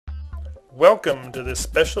Welcome to this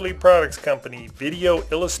Specialty Products Company video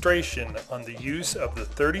illustration on the use of the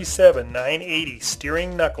 37980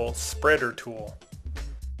 Steering Knuckle Spreader Tool.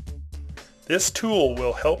 This tool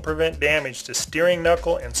will help prevent damage to steering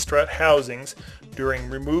knuckle and strut housings during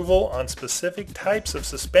removal on specific types of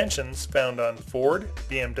suspensions found on Ford,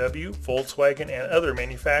 BMW, Volkswagen, and other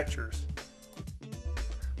manufacturers.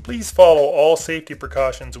 Please follow all safety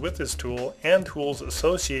precautions with this tool and tools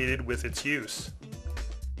associated with its use.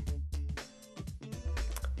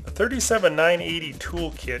 The 37980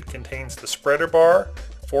 toolkit contains the spreader bar,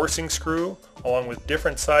 forcing screw, along with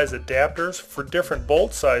different size adapters for different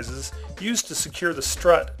bolt sizes used to secure the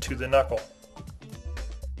strut to the knuckle.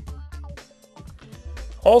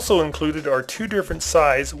 Also included are two different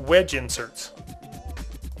size wedge inserts.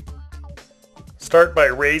 Start by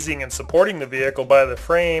raising and supporting the vehicle by the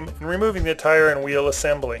frame and removing the tire and wheel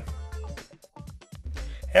assembly.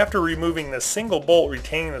 After removing the single bolt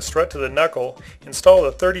retaining the strut to the knuckle, install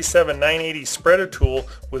the 37980 spreader tool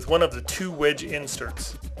with one of the two wedge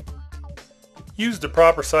inserts. Use the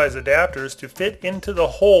proper size adapters to fit into the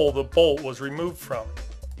hole the bolt was removed from.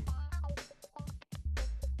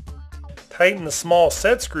 Tighten the small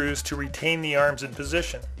set screws to retain the arms in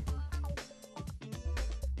position.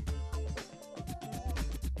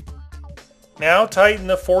 Now tighten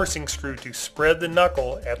the forcing screw to spread the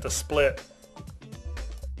knuckle at the split.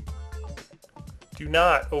 Do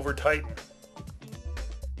not over-tighten.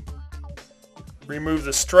 Remove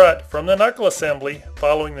the strut from the knuckle assembly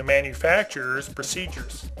following the manufacturer's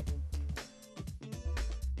procedures.